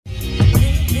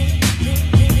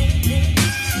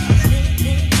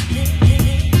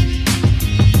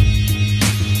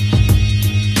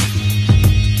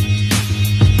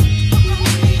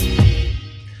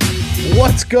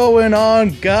going on,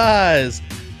 guys?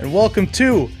 And welcome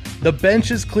to the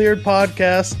Benches Cleared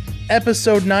podcast,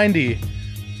 episode 90.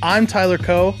 I'm Tyler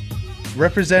Coe,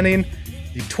 representing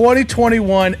the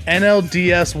 2021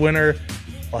 NLDS winner,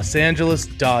 Los Angeles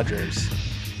Dodgers.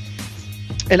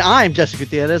 And I'm Jesse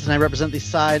Gutierrez, and I represent the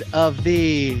side of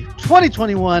the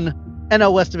 2021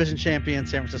 NL West Division champion,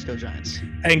 San Francisco Giants.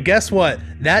 And guess what?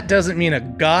 That doesn't mean a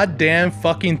goddamn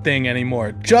fucking thing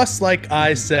anymore. Just like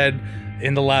I said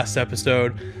in the last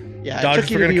episode, Dodgers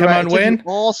were going to come out and win.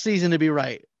 All season to be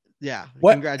right. Yeah.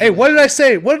 What? Hey, what did I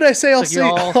say? What did I say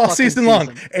all season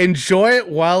long? Enjoy it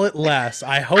while it lasts.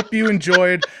 I hope you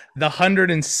enjoyed the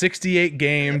 168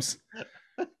 games,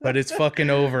 but it's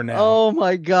fucking over now. Oh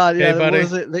my God. Yeah. Hey, buddy.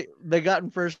 What was it? They got in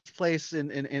first place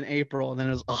in April, and then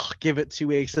it was, give it 2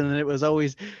 weeks. And then it was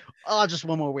always, just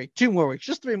 1 more week, 2 more weeks,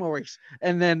 just 3 more weeks.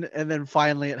 And then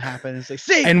finally it happened. And say,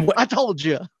 see, I told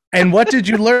you. And what did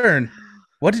you learn?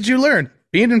 What did you learn?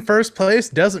 Being in first place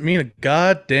doesn't mean a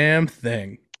goddamn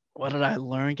thing. What did I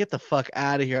learn? Get the fuck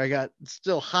out of here. I got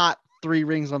still hot 3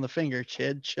 rings on the finger,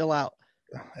 kid. Chill out.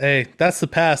 Hey, that's the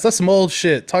past. That's some old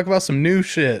shit. Talk about some new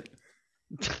shit.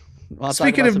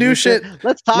 Speaking of new shit,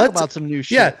 let's talk about some new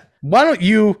shit. Yeah. Why don't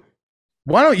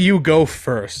you go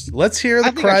first? Let's hear the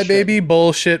crybaby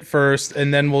bullshit first,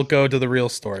 and then we'll go to the real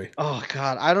story. Oh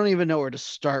God, I don't even know where to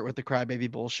start with the crybaby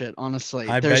bullshit. Honestly,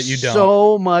 I bet you don't.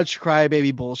 So much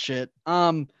crybaby bullshit.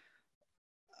 I'm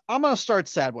gonna start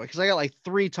Sad Boy because I got like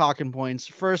 3 talking points.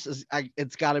 First is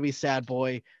it's got to be Sad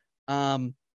Boy.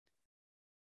 Gosh,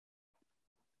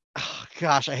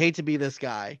 I hate to be this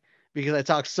guy because I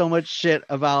talk so much shit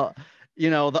about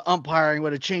the umpiring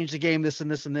would have changed the game, this and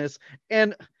this and this,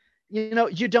 and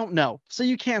you don't know, so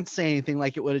you can't say anything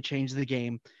like it would have changed the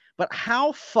game. But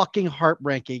how fucking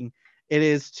heartbreaking it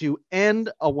is to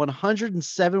end a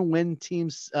 107 win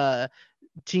team's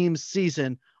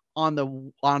season on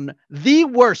the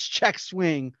worst check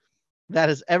swing that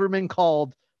has ever been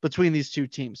called between these two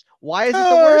teams. Why is it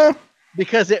the worst?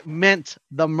 Because it meant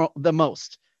the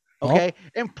most. Okay. Oh.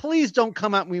 And please don't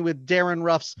come at me with Darren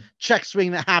Ruff's check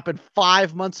swing that happened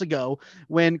 5 months ago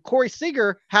when Corey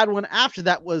Seager had one after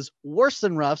that was worse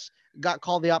than Ruff's, got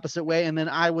called the opposite way. And then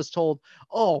I was told,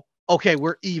 oh, okay,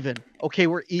 we're even. Okay,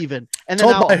 we're even. And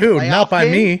then told by who? Not by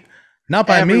me. Not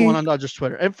by me. Everyone on Dodgers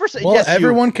Twitter. And first, well,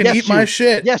 everyone can eat my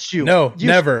shit. Yes, you. No,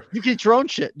 never. You can eat your own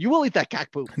shit. You will eat that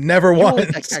cat poop. Never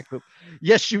once. That cat poop.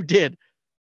 Yes, you did.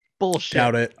 Bullshit.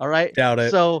 Doubt it. All right. Doubt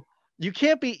it. So you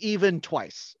can't be even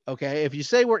twice. Okay. If you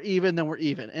say we're even, then we're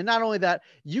even. And not only that,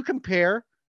 you compare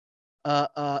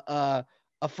a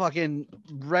fucking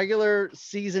regular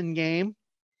season game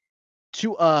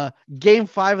to game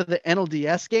 5 of the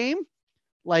NLDS game.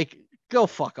 Like, go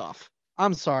fuck off.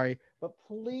 I'm sorry, but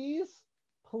please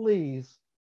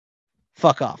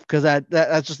fuck off. Cause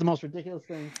that's just the most ridiculous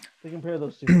thing to compare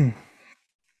those two.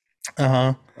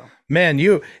 So. Man,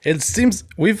 it seems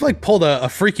we've like pulled a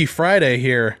Freaky Friday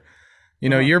here.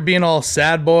 You're being all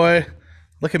sad boy.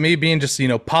 Look at me being just,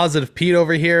 positive Pete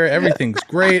over here. Everything's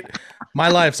great. My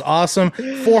life's awesome.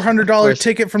 $400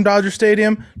 ticket from Dodger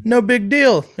Stadium. No big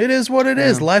deal. It is what it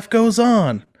is. Life goes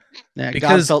on. Yeah,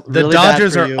 because the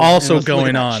Dodgers are also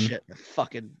going on.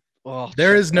 Fucking,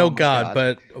 there is no God,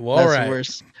 but all right.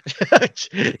 Worse.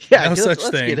 Yeah, no such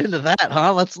let's thing. Get into that,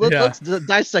 huh? Let's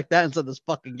dissect that instead of this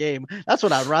fucking game. That's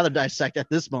what I'd rather dissect at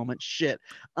this moment. Shit.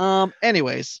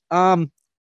 Anyways, back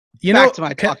to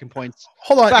my talking points.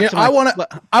 Hold on.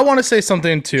 I want to say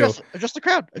something too. Adjust the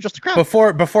crowd.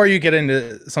 Before you get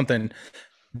into something,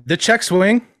 the check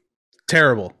swing,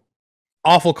 terrible,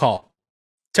 awful call,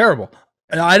 terrible.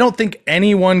 I don't think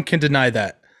anyone can deny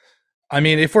that. I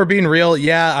mean, if we're being real,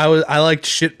 I liked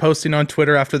shit posting on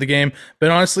Twitter after the game, but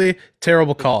honestly,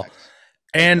 terrible call.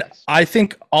 And I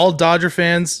think all Dodger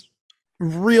fans,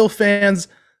 real fans,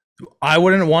 I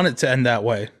wouldn't want it to end that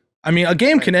way. I mean, a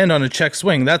game can end on a check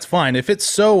swing. That's fine. If it's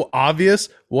so obvious,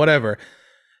 whatever.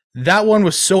 That one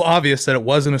was so obvious that it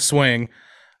wasn't a swing.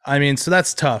 I mean, so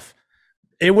that's tough.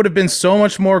 It would have been so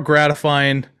much more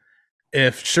gratifying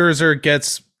if Scherzer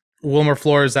gets Wilmer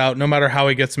Flores out, no matter how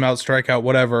he gets him out, strikeout,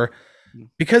 whatever,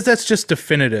 because that's just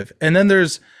definitive. And then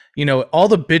there's, all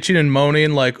the bitching and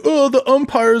moaning like, oh, the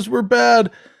umpires were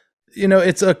bad.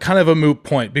 It's a kind of a moot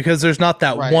point because there's not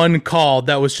that one call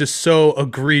that was just so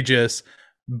egregious.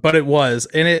 But it was,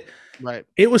 and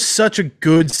it was such a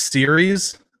good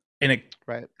series, and it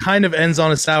kind of ends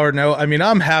on a sour note. I mean,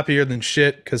 I'm happier than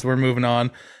shit because we're moving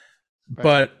on. Right.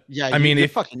 But yeah, I mean,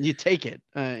 you take it,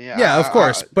 of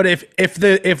course. But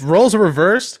if roles were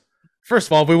reversed, first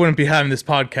of all, we wouldn't be having this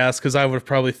podcast because I would have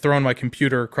probably thrown my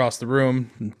computer across the room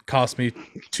and cost me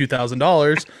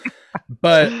 $2,000.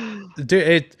 But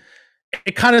dude,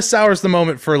 it kind of sours the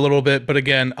moment for a little bit, but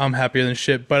again, I'm happier than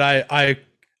shit. But I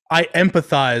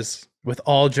empathize with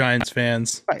all Giants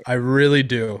fans. Right. I really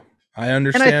do. I And I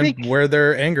understand think where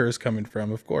their anger is coming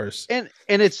from, of course. and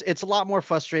it's a lot more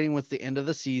frustrating with the end of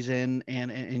the season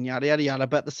and yada yada yada.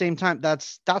 But at the same time,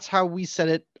 that's how we said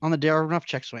it on the Darren Ruff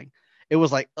check swing. It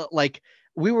was like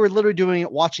we were literally doing it,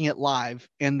 watching it live,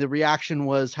 and the reaction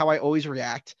was how I always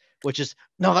react, which is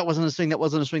no, that wasn't a swing, that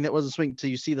wasn't a swing, that wasn't a swing. So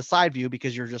you see the side view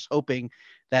because you're just hoping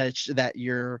that it's that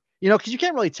you're because you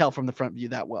can't really tell from the front view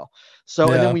that well. So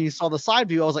and then Yeah. when you saw the side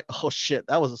view, I was like, oh shit,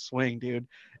 that was a swing, dude.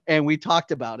 And we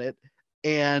talked about it,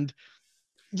 and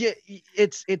yeah,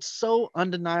 it's so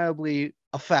undeniably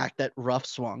a fact that Ruff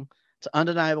swung. It's an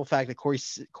undeniable fact that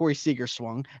Corey Seager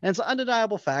swung, and it's an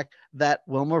undeniable fact that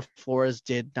Wilmer Flores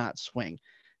did not swing.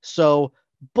 So,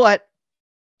 but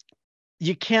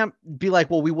you can't be like,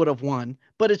 well, we would have won.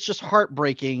 But it's just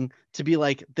heartbreaking to be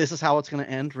like, this is how it's going to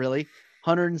end. Really,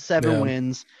 107 Yeah.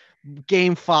 wins,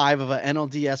 Game 5 of an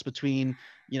NLDS between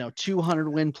 200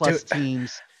 win plus Dude,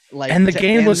 teams. Like, and the to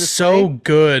game end was this so way?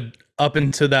 good up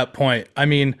until that point. I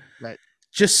mean, Right.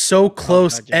 just so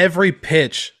close. God, yeah. Every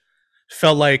pitch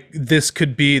felt like this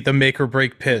could be the make or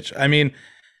break pitch. I mean,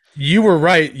 you were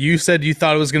right. You said you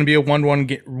thought it was going to be a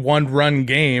 1-run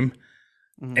game.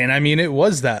 Mhm. And I mean, it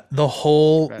was that the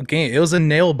whole Right. game. It was a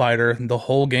nail biter the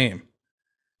whole game.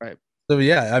 Right. So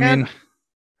yeah, I And mean,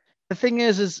 the thing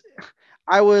is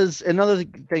I was another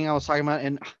thing I was talking about,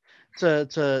 and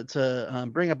to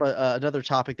bring up another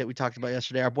topic that we talked about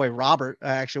yesterday. Our boy Robert,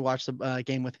 I actually watched the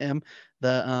game with him.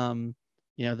 The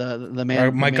the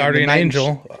man, my the guardian knight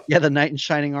angel. the knight in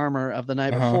shining armor of the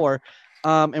night Uh-huh. before.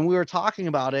 And we were talking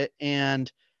about it,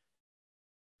 and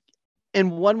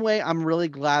in one way, I'm really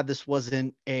glad this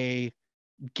wasn't a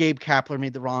Gabe Kapler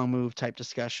made the wrong move type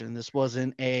discussion. This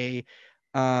wasn't a,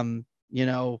 you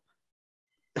know,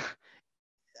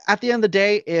 at the end of the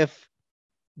day, if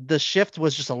the shift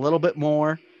was just a little bit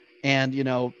more, and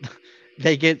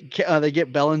they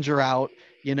get Bellinger out,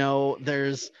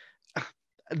 there's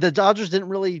the Dodgers didn't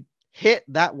really hit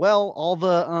that well. All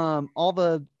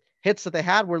the hits that they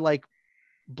had were like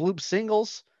bloop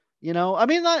singles. I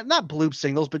mean, not bloop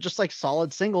singles, but just like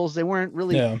solid singles. They weren't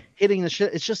really Yeah. hitting the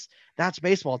shit. It's just that's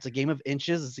baseball. It's a game of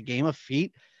inches. It's a game of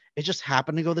feet. It just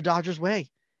happened to go the Dodgers'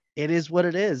 way. It is what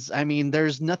it is. I mean,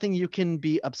 there's nothing you can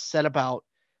be upset about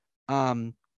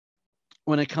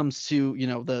when it comes to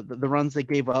the runs they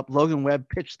gave up. Logan Webb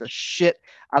pitched the shit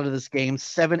out of this game,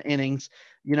 7 innings.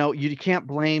 You can't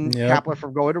blame Yep. Kapler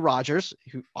for going to Rogers,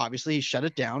 who obviously he shut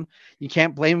it down. You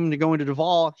can't blame him to go into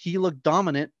Duvall. He looked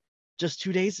dominant just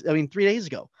 3 days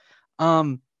ago.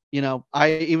 I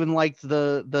even liked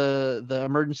the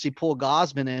emergency pull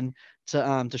Gosman in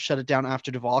to shut it down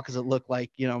after Duvall, because it looked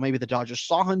like maybe the Dodgers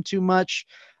saw him too much.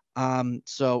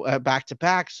 So back to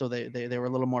back, so they were a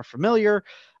little more familiar.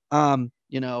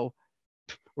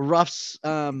 Ruff's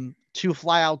 2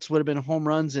 flyouts would have been home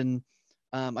runs, and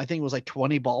I think it was like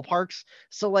 20 ballparks.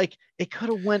 So like it could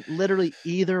have went literally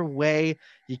either way.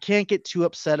 You can't get too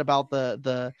upset about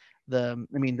the I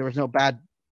mean, there was no bad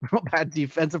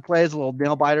defensive plays, little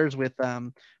nail biters with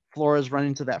Flores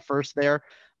running to that first there.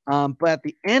 But at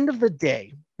the end of the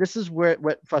day, this is what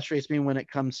frustrates me when it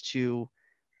comes to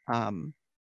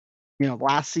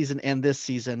last season and this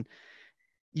season.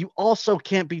 You also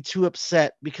can't be too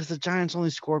upset because the Giants only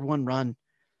scored 1 run.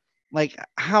 Like,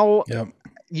 how Yep.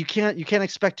 you can't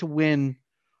expect to win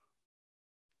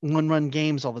 1-run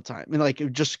games all the time. I mean,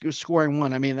 like just scoring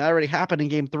 1. I mean, that already happened in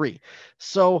game 3.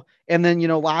 So, and then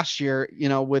last year,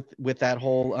 with that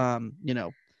whole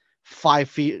 5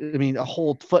 feet, I mean, a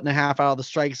whole 1.5 feet out of the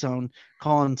strike zone,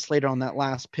 calling Slater on that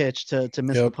last pitch to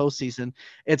miss the postseason.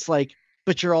 It's like,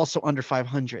 but you're also under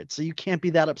 500, so you can't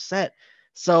be that upset.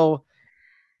 So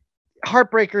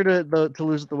heartbreaker to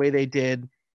lose it the way they did.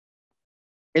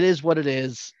 It is what it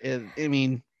is. I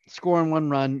mean, scoring 1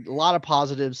 run, a lot of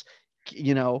positives.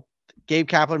 Gabe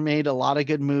Kapler made a lot of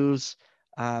good moves,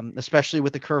 especially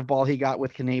with the curveball he got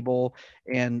with Knebel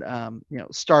and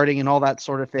starting and all that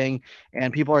sort of thing.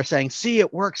 And people are saying, "See,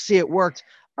 it worked. See, it worked."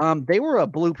 They were a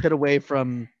bloop hit away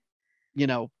from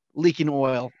leaking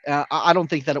oil. I don't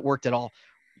think that it worked at all.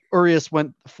 Urias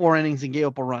went 4 innings and gave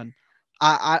up a run.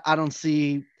 I don't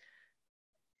see.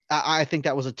 I think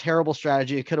that was a terrible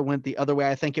strategy. It could have went the other way.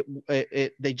 I think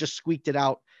they just squeaked it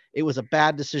out. It was a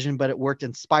bad decision, but it worked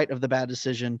in spite of the bad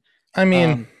decision. I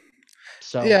mean,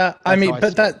 so yeah, I mean,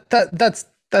 but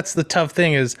that's the tough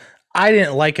thing is I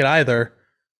didn't like it either,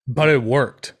 but it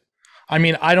worked. I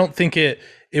mean, I don't think it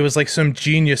was like some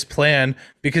genius plan,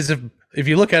 because if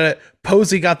you look at it,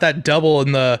 Posey got that double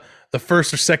in the the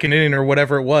first or second inning or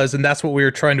whatever it was, and that's what we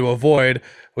were trying to avoid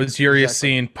was Urias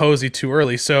seeing Posey too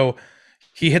early. So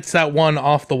he hits that one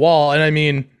off the wall, and I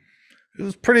mean, it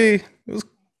was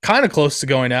kind of close to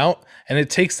going out, and it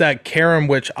takes that carom,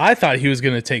 which I thought he was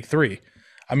going to take 3.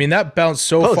 I mean, that bounced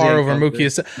so Posey far ain't over going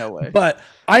Mookie, no way. but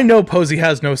I know Posey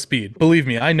has no speed. Believe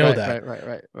me, I know that.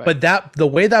 Right. But the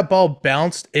way that ball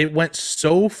bounced, it went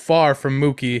so far from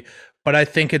Mookie. But I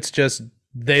think it's just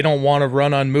they don't want to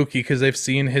run on Mookie because they've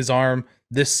seen his arm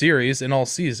this series and all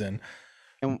season.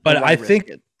 But I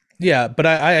think, yeah, but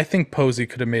I think Posey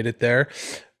could have made it there.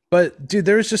 But dude,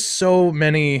 there's just so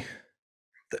many.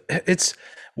 It's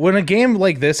when a game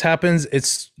like this happens,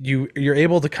 it's you're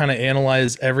able to kind of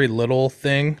analyze every little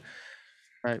thing.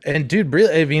 Right. And dude,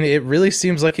 really, I mean, it really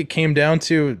seems like it came down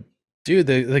to, dude,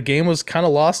 the game was kind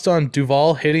of lost on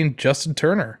Duvall hitting Justin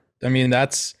Turner. I mean,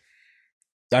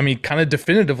 kind of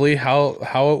definitively how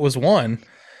it was won.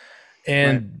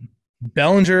 And right.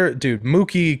 Bellinger, dude,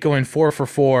 Mookie going 4 for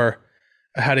 4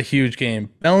 had a huge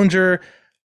game. Bellinger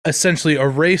essentially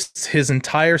erased his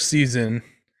entire season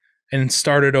and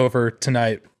started over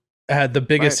tonight. Had the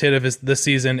biggest hit of the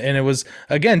season, and it was,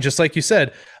 again, just like you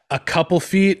said, a couple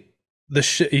feet.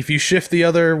 If you shift the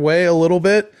other way a little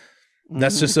bit,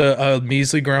 that's just a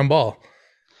measly ground ball.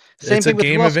 Same it's thing a with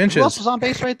game of inches. Who else was on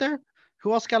base right there?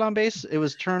 Who else got on base? It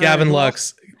was Turner. Gavin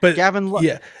Lux. But Gavin Lux.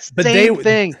 Yeah, but same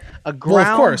thing. A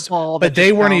ground ball. But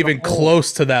they weren't even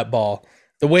close to that ball.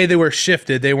 The way they were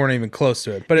shifted, they weren't even close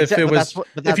to it. But if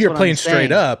if you're playing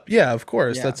straight up, yeah, of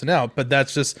course, that's an out. But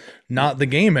that's just not the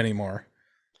game anymore.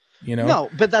 You know? No,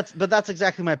 but that's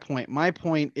exactly my point. My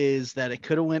point is that it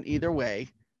could have went either way.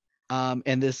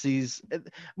 And this is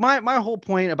my whole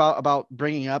point about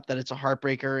bringing up that it's a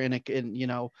heartbreaker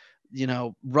and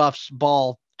Ruff's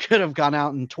ball could have gone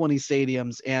out in 20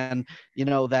 stadiums, and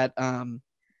that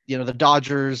the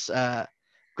Dodgers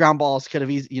ground balls could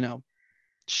have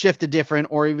shifted different,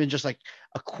 or even just like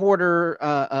a quarter,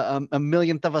 a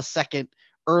millionth of a second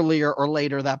earlier or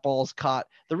later that ball's caught.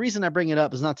 The reason I bring it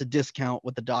up is not to discount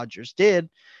what the Dodgers did,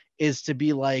 is to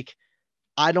be like,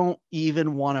 I don't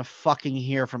even want to fucking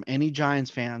hear from any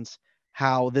Giants fans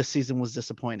how this season was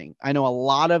disappointing. I know a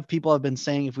lot of people have been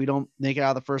saying if we don't make it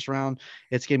out of the first round,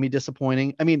 it's going to be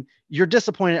disappointing. I mean, you're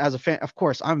disappointed as a fan. Of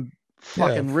course, I'm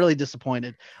fucking really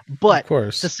disappointed. But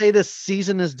to say this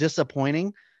season is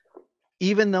disappointing,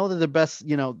 even though they're the best,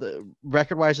 the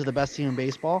record-wise are the best team in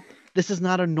baseball, this is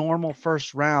not a normal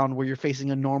first round where you're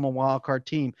facing a normal wild card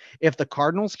team. If the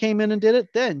Cardinals came in and did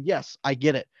it, then yes, I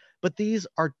get it. But these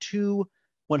are 2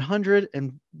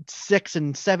 106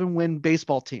 and 7 win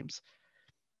baseball teams.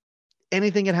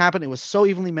 Anything can happen. It was so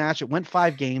evenly matched. It went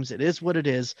 5 games. It is what it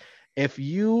is. If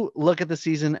you look at the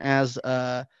season as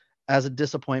a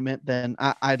disappointment, then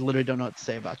I literally don't know what to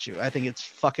say about you. I think it's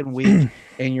fucking weak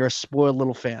and you're a spoiled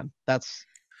little fan. That's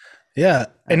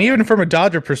And even from a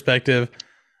Dodger perspective,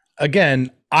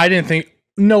 again,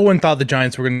 no one thought the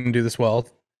Giants were going to do this well.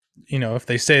 If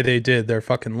they say they did, they're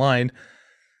fucking lying.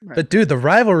 Right. But dude, the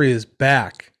rivalry is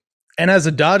back. And as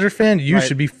a Dodger fan, you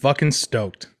should be fucking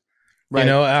stoked. Right.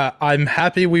 I'm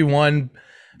happy we won,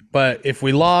 but if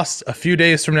we lost a few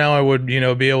days from now, I would, be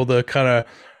able to kind of,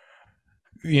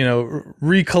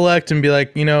 recollect and be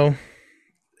like,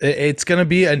 it's going to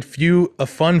be a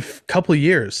fun couple of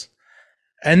years.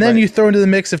 And then you throw into the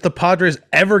mix, if the Padres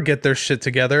ever get their shit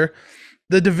together,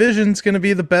 the division's going to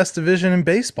be the best division in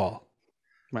baseball.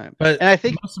 Right. And I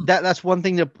think that's one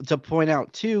thing to point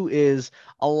out too, is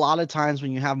a lot of times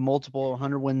when you have multiple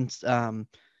 100 wins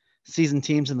season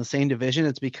teams in the same division,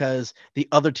 it's because the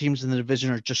other teams in the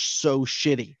division are just so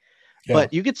shitty. Yeah.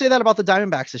 But you could say that about the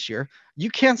Diamondbacks this year.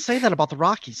 You can't say that about the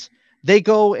Rockies. They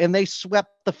go and they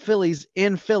swept the Phillies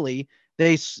in Philly.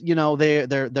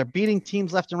 They're beating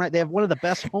teams left and right. They have one of the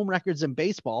best home records in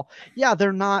baseball. Yeah,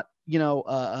 they're not,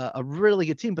 a really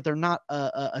good team, but they're not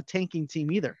a tanking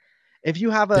team either. If you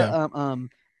have a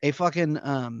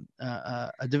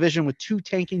division with 2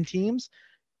 tanking teams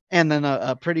and then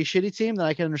a pretty shitty team, then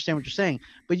I can understand what you're saying.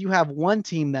 But you have one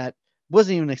team that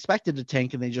wasn't even expected to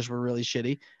tank and they just were really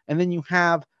shitty. And then you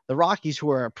have the Rockies, who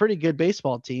are a pretty good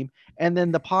baseball team, and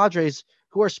then the Padres,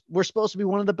 who were supposed to be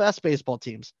one of the best baseball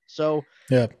teams. So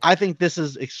I think this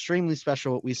is extremely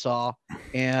special what we saw,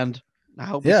 and I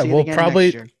hope we see it again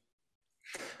next year.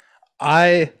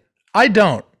 I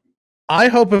don't. I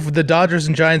hope if the Dodgers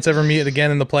and Giants ever meet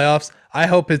again in the playoffs, I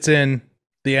hope it's in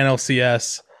the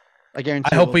NLCS. I guarantee.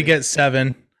 I hope we get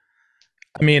 7.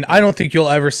 I mean, I don't think you'll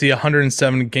ever see a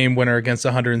 107 game winner against a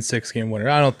 106 game winner.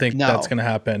 I don't think that's going to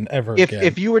happen ever again.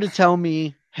 If you were to tell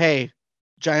me, hey,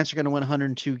 Giants are going to win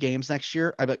 102 games next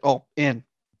year, I'd be like, oh,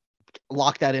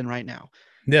 lock that in right now.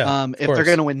 Yeah, of If they're course.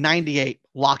 going to win 98,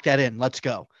 lock that in. Let's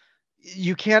go.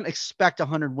 You can't expect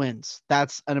 100 wins.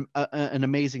 That's an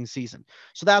amazing season.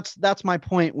 So that's my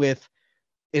point with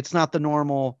it's not the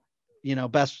normal,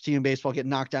 best team in baseball getting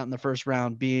knocked out in the first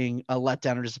round being a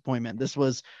letdown or disappointment. This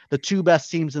was the two best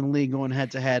teams in the league going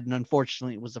head to head, and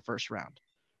unfortunately, it was the first round.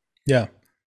 Yeah.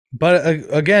 But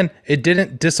again, it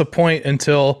didn't disappoint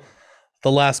until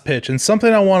the last pitch. And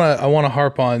something I want to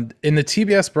harp on in the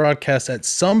TBS broadcast at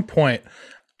some point,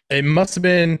 it must have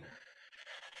been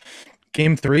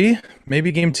game 3,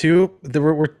 maybe game 2.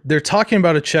 They're talking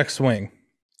about a check swing,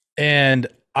 and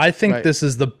I think Right. this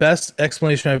is the best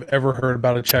explanation I've ever heard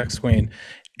about a check swing.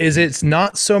 Is it's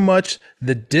not so much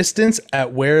the distance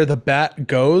at where the bat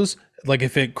goes, like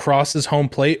if it crosses home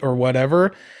plate or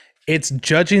whatever. It's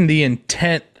judging the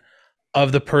intent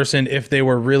of the person if they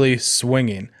were really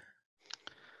swinging.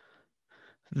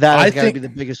 That I has got to think be the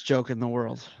biggest joke in the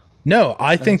world. no,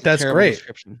 I think a that's terrible great.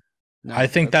 description. No, I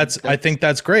think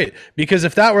that's great because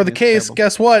if that were the It's case, terrible.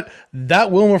 guess what?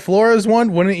 That Wilmer Flores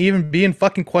one wouldn't even be in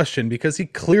fucking question because he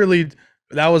clearly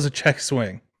that was a check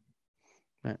swing.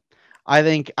 Right. I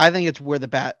think it's where the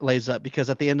bat lays up because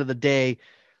at the end of the day,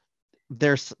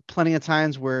 there's plenty of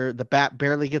times where the bat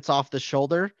barely gets off the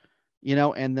shoulder,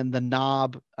 and then the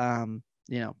knob,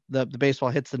 the baseball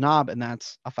hits the knob and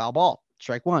that's a foul ball.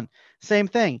 Strike one. Same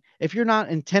thing. If you're not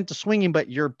intent to swinging, but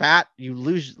your bat, you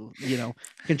lose,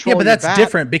 control. Yeah, but that's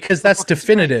different because that's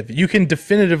definitive. Swing. You can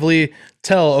definitively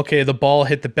tell, okay, the ball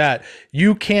hit the bat.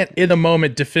 You can't in a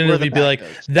moment definitively be like,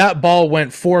 goes. that ball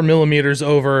went 4 millimeters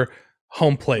over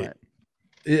home plate.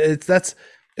 Right.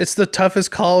 It's the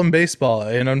toughest call in baseball.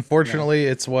 And unfortunately,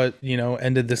 it's what,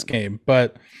 ended this game.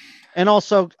 But and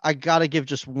also I got to give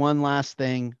just one last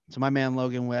thing to my man,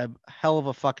 Logan Webb. Hell of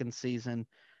a fucking season.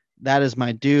 That is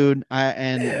my dude.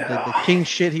 The king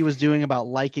shit he was doing about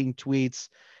liking tweets.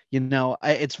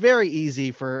 It's very easy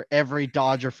for every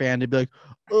Dodger fan to be like,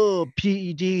 oh,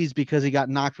 PEDs because he got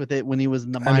knocked with it when he was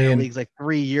in the minor leagues like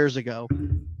 3 years ago.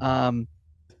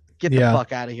 Get the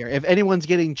fuck out of here. If anyone's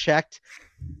getting checked,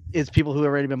 it's people who have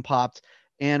already been popped.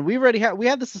 And we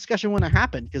had this discussion when it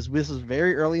happened because this is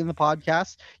very early in the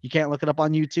podcast. You can't look it up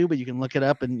on YouTube, but you can look it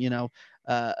up and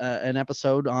an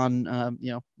episode on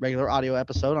regular audio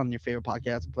episode on your favorite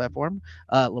podcast platform.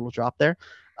 Little drop there.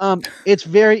 It's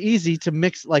very easy to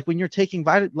mix, like when you're taking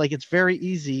like it's very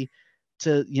easy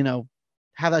to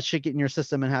have that shit get in your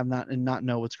system and not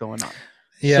know what's going on.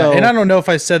 Yeah, so, and I don't know if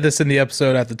I said this in the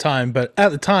episode at the time, but at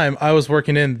the time I was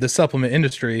working in the supplement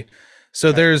industry. So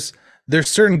right. There's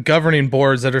certain governing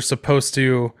boards that are supposed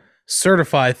to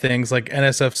certify things like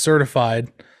NSF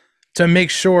certified to make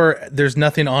sure there's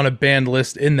nothing on a banned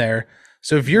list in there.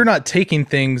 So if you're not taking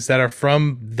things that are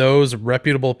from those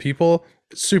reputable people,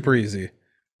 it's super easy.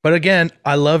 But again,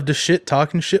 I love to shit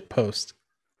talk and shit post.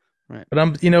 Right. But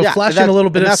I'm, flashing a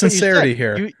little bit of sincerity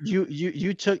here.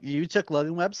 You took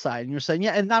Logan Webb's side and you're saying,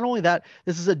 yeah. And not only that,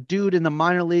 this is a dude in the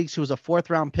minor leagues who was a 4th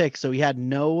round pick. So he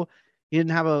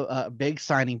didn't have a big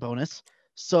signing bonus.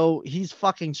 So he's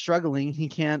fucking struggling. He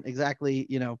can't exactly,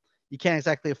 you can't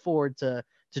exactly afford to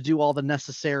do all the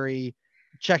necessary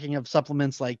checking of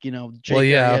supplements like, Jake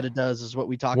Arrieta does is what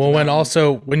we talked about.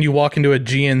 Well, when you walk into a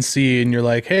GNC and you're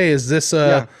like, hey, is this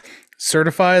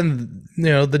certified?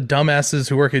 The dumbasses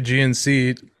who work at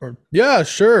GNC or yeah,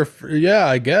 sure. Yeah,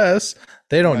 I guess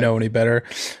they don't know any better.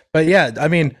 But yeah, I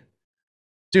mean,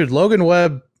 dude, Logan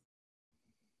Webb,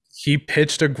 he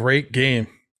pitched a great game.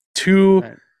 2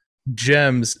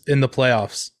 gems in the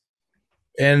playoffs.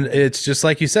 And it's just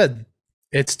like you said,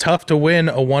 it's tough to win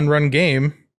a 1-run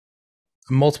game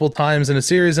multiple times in a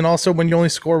series and also when you only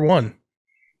score 1.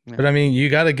 Yeah. But I mean, you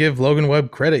got to give Logan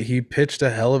Webb credit. He pitched a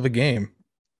hell of a game.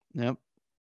 Yep.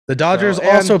 The Dodgers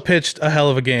also pitched a hell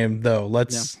of a game though.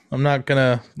 I'm not going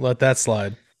to let that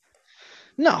slide.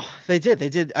 No, they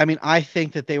did. I mean, I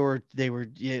think that they were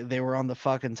on the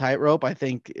fucking tightrope. I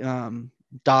think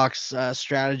Doc's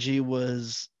strategy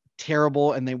was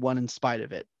terrible and they won in spite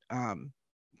of it.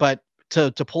 But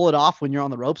to pull it off when you're on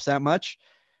the ropes that much,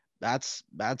 that's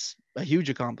a huge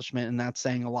accomplishment, and that's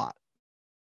saying a lot.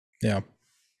 Yeah.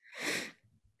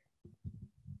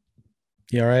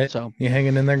 You all right? So you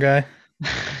hanging in there, guy?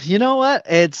 You know what?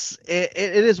 It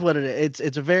is what it is.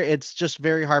 It's just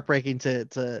very heartbreaking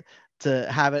to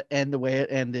have it end the way it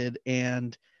ended,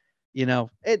 and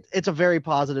it's a very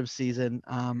positive season.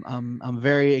 I'm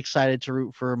very excited to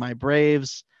root for my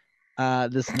Braves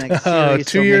this next series.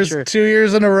 2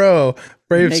 years in a row.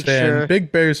 Braves fan,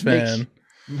 big Bears fan.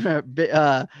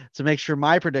 to make sure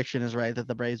my prediction is right that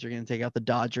the Braves are going to take out the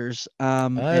Dodgers. I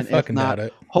And if fucking not, doubt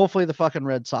it. hopefully the fucking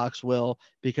Red Sox will,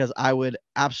 because I would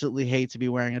absolutely hate to be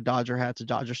wearing a Dodger hat to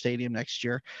Dodger Stadium next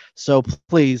year. So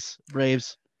please,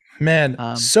 Braves, Man,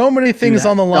 um, so many do things that.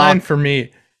 on the line for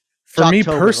me. For me Shocktober,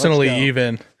 let's personally, go.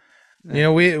 even. Yeah. You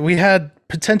know, we had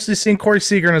potentially seen Corey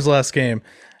Seager in his last game.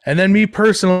 And then me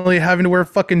personally having to wear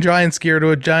fucking Giants gear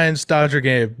to a Giants Dodger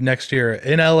game next year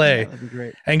in LA Yeah, that'd be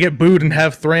great. and get booed and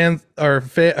have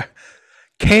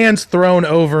cans thrown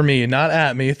over me, not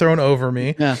at me, thrown over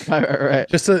me. Yeah, right.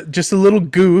 Just a little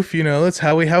goof, you know. That's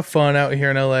how we have fun out here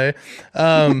in LA.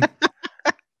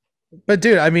 But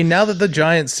dude, I mean, now that the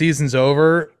Giants season's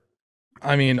over,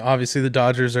 I mean, obviously the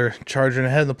Dodgers are charging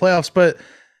ahead in the playoffs, but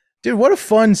dude, what a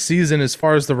fun season as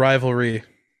far as the rivalry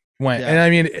went. Yeah. And I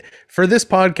mean, for this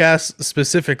podcast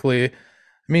specifically, I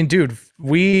mean, dude,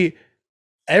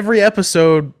 every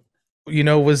episode, you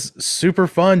know, was super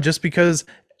fun just because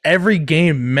every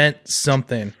game meant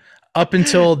something up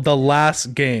until the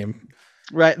last game.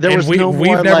 Right. There And was we've more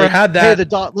never like, had hey,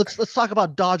 that. let's talk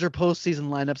about Dodger postseason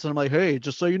lineups. And I'm like, hey,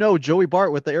 just so you know, Joey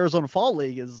Bart with the Arizona Fall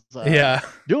League is Yeah.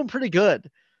 doing pretty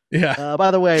good. Yeah. By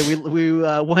the way, we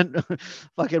went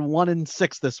fucking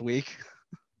 1-6 this week.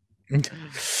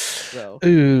 So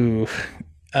Ooh.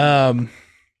 Yeah,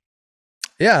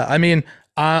 I mean,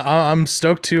 I'm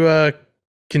stoked to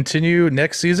continue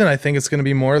next season. I think it's going to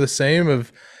be more of the same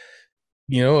of,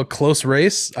 you know, a close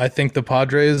race. I think the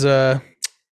Padres,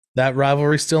 that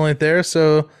rivalry still ain't there.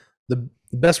 So the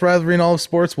best rivalry in all of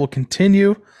sports will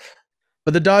continue.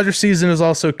 But the Dodger season is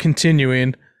also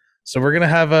continuing. So we're going to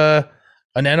have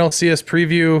an NLCS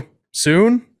preview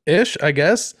soon-ish, I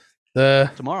guess.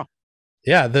 tomorrow.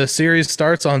 Yeah, the series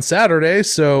starts on Saturday,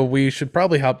 so we should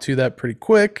probably hop to that pretty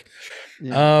quick.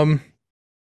 Yeah.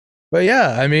 But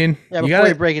yeah, I mean, Yeah, before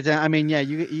we break it down, I mean, yeah,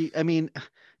 I mean,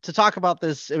 to talk about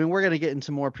this, I mean, we're gonna get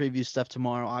into more preview stuff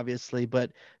tomorrow, obviously, but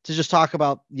to just talk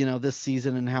about, you know, this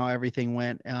season and how everything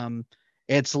went,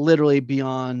 it's literally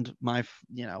beyond my,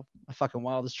 you know, my fucking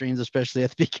wildest dreams, especially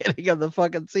at the beginning of the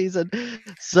fucking season.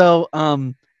 So,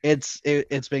 it's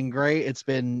been great. It's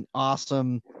been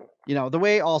awesome. You know, the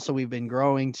way also we've been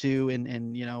growing too,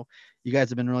 and you know, you guys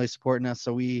have been really supporting us.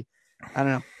 So I don't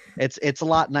know, it's a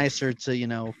lot nicer to, you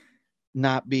know,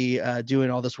 not be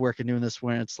doing all this work and doing this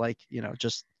when it's like, you know,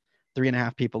 just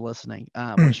 3.5 people listening,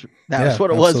 which that was what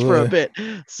it was for a bit.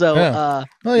 So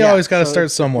well, you always got to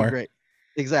start somewhere. Great.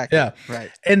 Exactly. Yeah.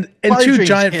 Right. And to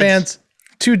Giant fans,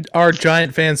 to our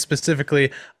Giant fans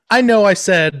specifically, I know I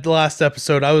said the last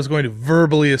episode I was going to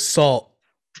verbally assault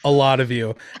a lot of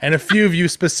you, and a few of you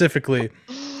specifically.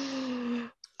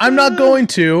 I'm not going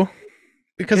to,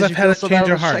 because I've had a change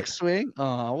of heart. Swing?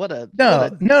 Oh,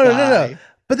 No.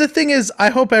 But the thing is, I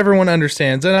hope everyone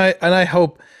understands, and I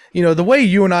hope, you know, the way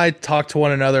you and I talk to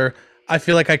one another, I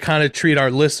feel like I kind of treat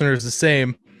our listeners the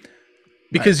same,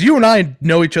 because you and I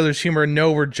know each other's humor and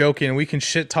know we're joking, and we can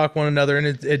shit talk one another, and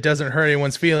it doesn't hurt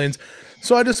anyone's feelings.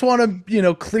 So I just want to, you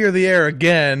know, clear the air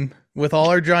again with all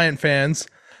our Giant fans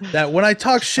that when I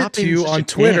talk shit to you on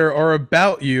Twitter or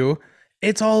about you,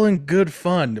 it's all in good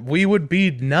fun. We would be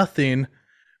nothing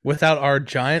without our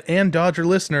Giant and Dodger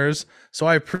listeners. So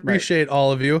I appreciate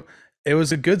all of you. It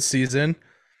was a good season.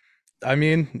 I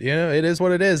mean, you know, it is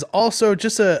what it is. Also,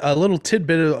 just a little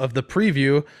tidbit of the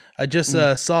preview. I just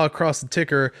saw across the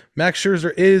ticker, Max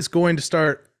Scherzer is going to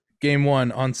start game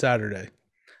 1 on Saturday.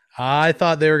 I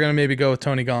thought they were going to maybe go with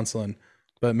Tony Gonsolin,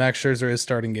 but Max Scherzer is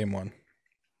starting game 1.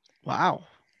 Wow.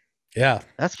 Yeah.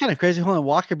 That's kind of crazy. Hold on.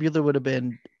 Walker Buehler would have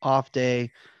been off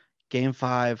day, game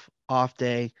 5, off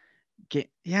day.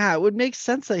 Yeah, it would make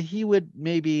sense that he would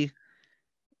maybe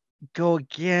go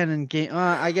again and game.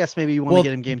 I guess maybe you want to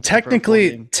get him game 2.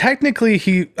 Technically,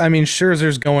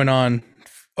 Scherzer's going on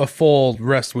a full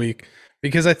rest week,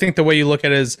 because I think the way you look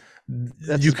at it is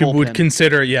would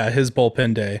consider his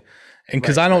bullpen day. And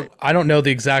because I don't know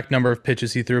the exact number of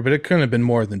pitches he threw, but it couldn't have been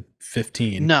more than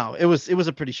 15. No, it was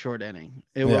a pretty short inning.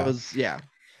 It was.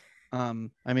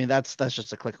 I mean, that's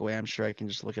just a click away. I'm sure I can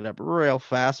just look it up real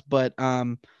fast. But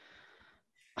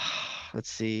let's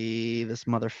see. This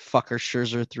motherfucker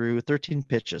Scherzer threw 13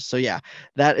 pitches. So yeah,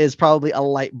 that is probably a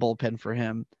light bullpen for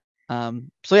him.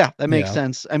 So yeah, that makes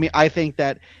sense. I mean, I think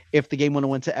that if the game would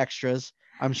have went to extras,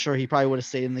 I'm sure he probably would have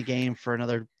stayed in the game for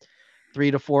another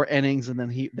 3 to 4 innings, and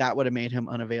then that would have made him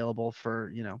unavailable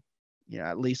for,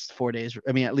 at least 4 days.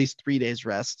 I mean, at least 3 days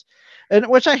rest. And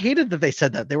which I hated that they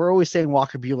said that. They were always saying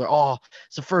Walker Buehler, oh,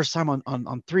 it's the first time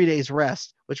on 3 days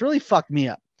rest, which really fucked me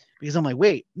up, because I'm like,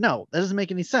 wait, no, that doesn't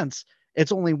make any sense.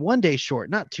 It's only 1 day short,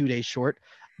 not 2 days short,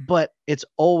 but it's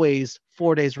always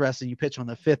 4 days rest, and you pitch on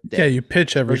the 5th day. Yeah, you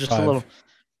pitch every 5.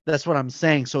 That's what I'm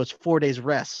saying. So it's 4 days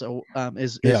rest. So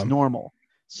is Yeah. normal.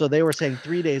 So they were saying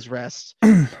 3 days rest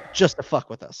just to fuck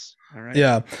with us. All right.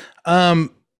 Yeah.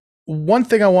 One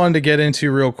thing I wanted to get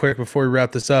into real quick before we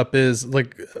wrap this up is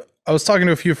like I was talking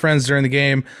to a few friends during the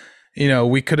game. You know,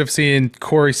 we could have seen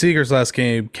Corey Seager's last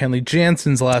game, Kenley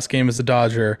Jansen's last game as a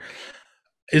Dodger.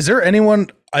 Is there anyone?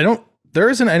 There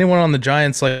isn't anyone on the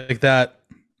Giants like that.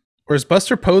 Or is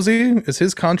Buster Posey? Is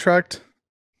his contract?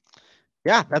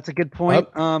 Yeah, that's a good point.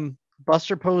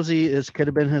 Buster Posey could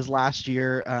have been his last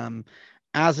year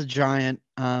as a Giant.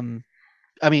 I mean,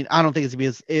 I don't think it's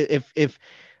gonna be if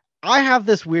I have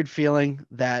this weird feeling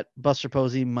that Buster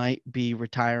Posey might be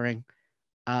retiring.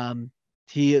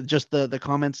 He just the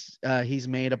comments he's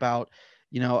made about,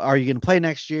 you know, are you going to play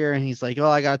next year? And he's like, oh,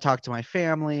 I got to talk to my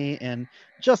family, and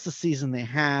just the season they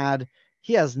had,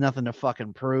 he has nothing to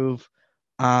fucking prove.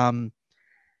 I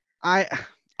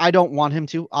don't want him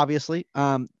to, obviously.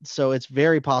 So it's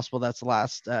very possible that's the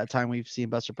last time we've seen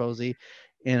Buster Posey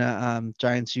in a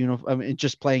Giants uniform. I mean,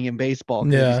 just playing in baseball.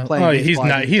 Yeah. He's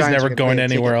not. He's never going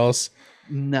anywhere else.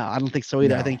 No, I don't think so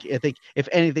either. No. I think if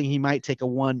anything, he might take a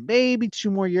 1, maybe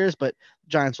 2 more years, but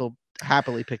Giants will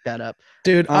happily pick that up.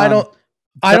 Dude, I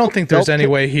don't think there's any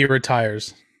way he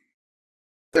retires.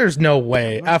 There's no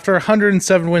way. After a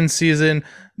 107 win season,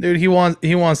 dude, he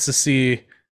wants to see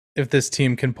if this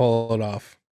team can pull it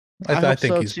off. I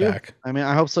think he's back. I mean,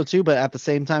 I hope so too. But at the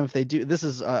same time, if they do, this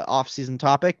is an off-season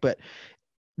topic, but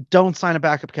don't sign a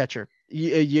backup catcher.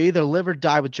 You either live or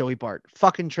die with Joey Bart.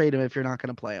 Fucking trade him if you're not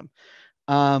going to play him.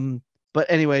 But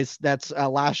anyways, that's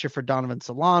last year for Donovan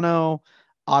Solano.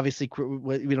 Obviously,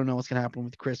 we don't know what's going to happen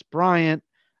with Chris Bryant.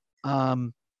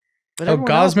 But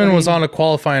Gausman was on a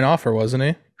qualifying offer, wasn't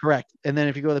he? Correct. And then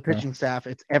if you go to the pitching staff,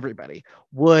 it's everybody.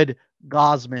 Wood,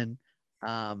 Gausman,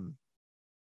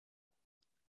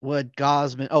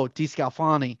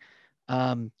 DeScalfani,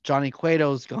 Johnny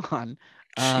Cueto's gone.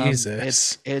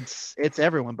 Jesus. It's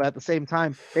everyone. But at the same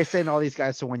time, they send all these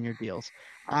guys to 1-year deals.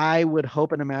 I would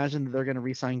hope and imagine that they're going to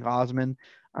re-sign Gausman.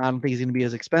 I don't think he's going to be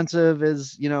as expensive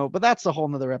as, you know, but that's a whole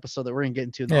nother episode that we're going to get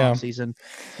into in the off season.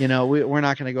 You know, we're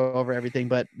not going to go over everything,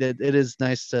 but it is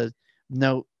nice to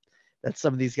note that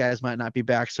some of these guys might not be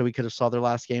back. So we could have saw their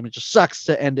last game. It just sucks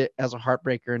to end it as a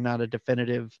heartbreaker and not a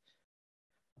definitive,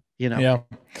 you know,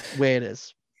 way it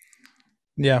is.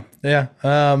 Yeah. Yeah.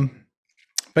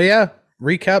 But yeah,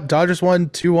 recap, Dodgers won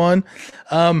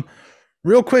 2-1.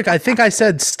 Real quick, I think I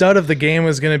said stud of the game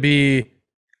was going to be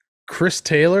Chris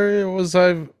Taylor.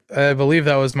 I believe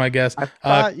that was my guess.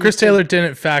 Chris Taylor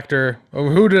didn't factor.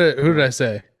 Who did I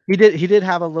say? He did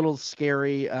have a little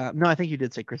scary. No, I think you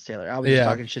did say Chris Taylor. I was just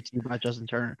talking shit to you about Justin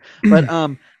Turner.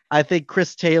 But I think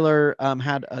Chris Taylor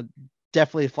had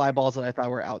definitely fly balls that I thought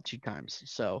were out 2 times.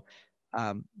 So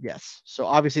yes. So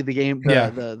obviously the game,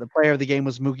 the player of the game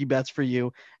was Mookie Betts for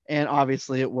you, and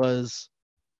obviously it was.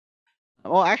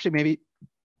 Well, actually,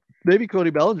 maybe Cody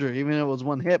Bellinger, even though it was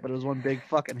 1 hit, but it was 1 big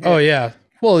fucking hit. Oh yeah.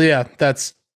 Well, yeah,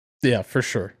 for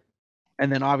sure.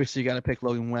 And then obviously you got to pick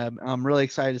Logan Webb. I'm really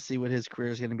excited to see what his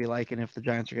career is going to be like, and if the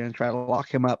Giants are going to try to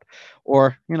lock him up,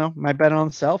 or, you know, might bet on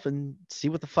himself and see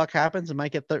what the fuck happens, and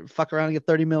might get fuck around and get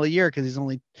 $30 million a year because he's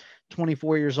only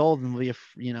 24 years old and will be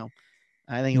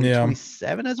I think he'll be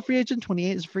 27 as a free agent,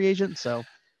 28 as a free agent. So.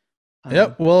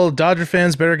 Yep. Well, Dodger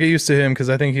fans better get used to him because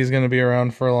I think he's going to be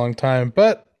around for a long time.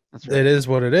 But It is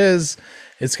what it is.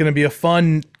 It's going to be a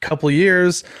fun couple of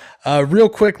years. Real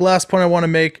quick, last point I want to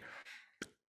make.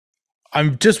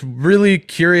 I'm just really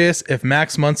curious if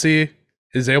Max Muncy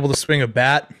is able to swing a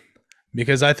bat,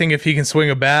 because I think if he can swing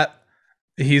a bat,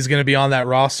 he's going to be on that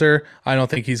roster. I don't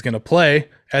think he's going to play.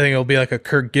 I think it'll be like a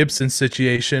Kirk Gibson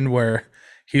situation where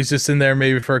he's just in there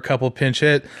maybe for a couple pinch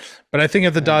hit. But I think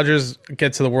if the Dodgers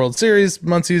get to the World Series,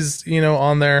 Muncy's,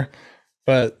 on there.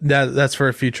 But that's for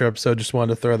a future episode. Just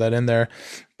wanted to throw that in there.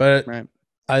 But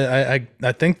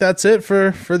I think that's it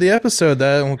for the episode.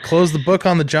 That we'll close the book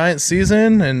on the Giants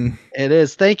season, and it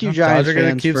is. Thank you, Giants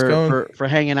fans, for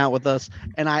hanging out with us.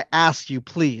 And I ask you,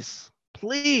 please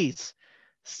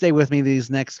stay with me these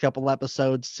next couple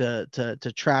episodes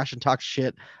to trash and talk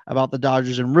shit about the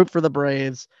Dodgers and root for the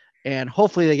Braves. And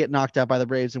hopefully they get knocked out by the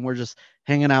Braves, and we're just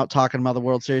hanging out talking about the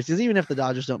World Series. Because even if the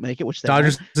Dodgers don't make it, which they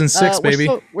Dodgers in 6, baby,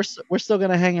 we're still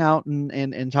gonna hang out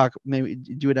and talk. Maybe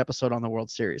do an episode on the World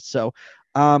Series. So,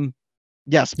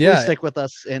 yes, please stick with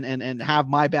us and have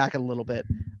my back a little bit.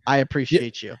 I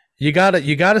appreciate you. You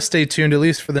gotta stay tuned at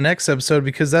least for the next episode,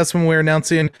 because that's when we're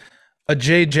announcing a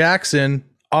Jay Jackson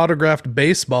autographed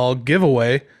baseball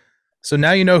giveaway. So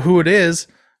now you know who it is,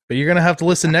 but you're gonna have to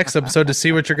listen next episode to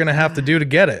see what you're gonna have to do to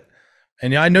get it.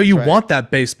 And I know you want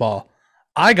that baseball.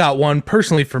 I got one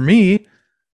personally for me.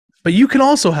 But you can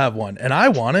also have one, and I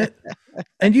want it,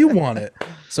 and you want it.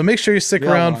 So make sure you stick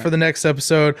around for the next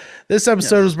episode. This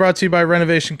episode was brought to you by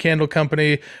Renovation Candle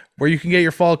Company, where you can get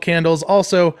your fall candles,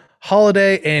 also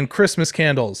holiday and Christmas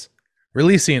candles,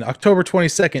 releasing October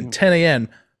 22nd, 10 a.m.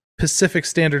 Pacific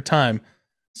Standard Time.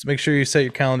 So make sure you set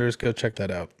your calendars. Go check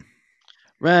that out.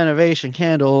 Renovation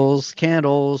Candles,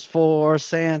 candles for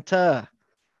Santa.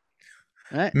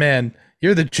 All right. Man,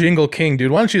 you're the jingle king,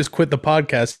 dude. Why don't you just quit the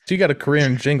podcast? You got a career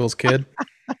in jingles, kid.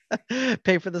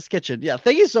 Pay for this kitchen. Yeah.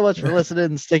 Thank you so much for listening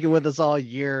and sticking with us all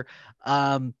year.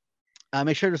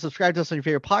 Make sure to subscribe to us on your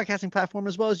favorite podcasting platform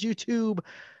as well as YouTube.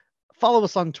 Follow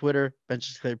us on Twitter,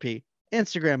 Benches Cleared P,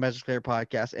 Instagram, Benches Cleared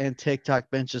Podcast, and TikTok,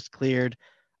 Benches Cleared.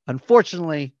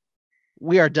 Unfortunately,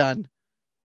 we are done,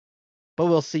 but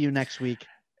we'll see you next week.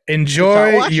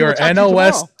 Enjoy your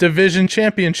NOS Division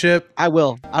Championship. I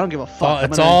will. I don't give a fuck.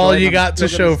 It's all you got to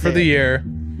show for the year.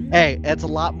 Hey, it's a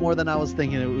lot more than I was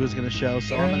thinking it was going to show,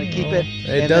 so I'm going to keep it.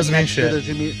 It does mean shit.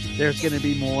 There's going to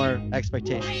be more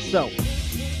expectations. So,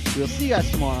 we'll see you guys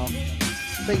tomorrow.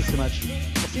 Thank you so much.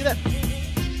 We'll see you then.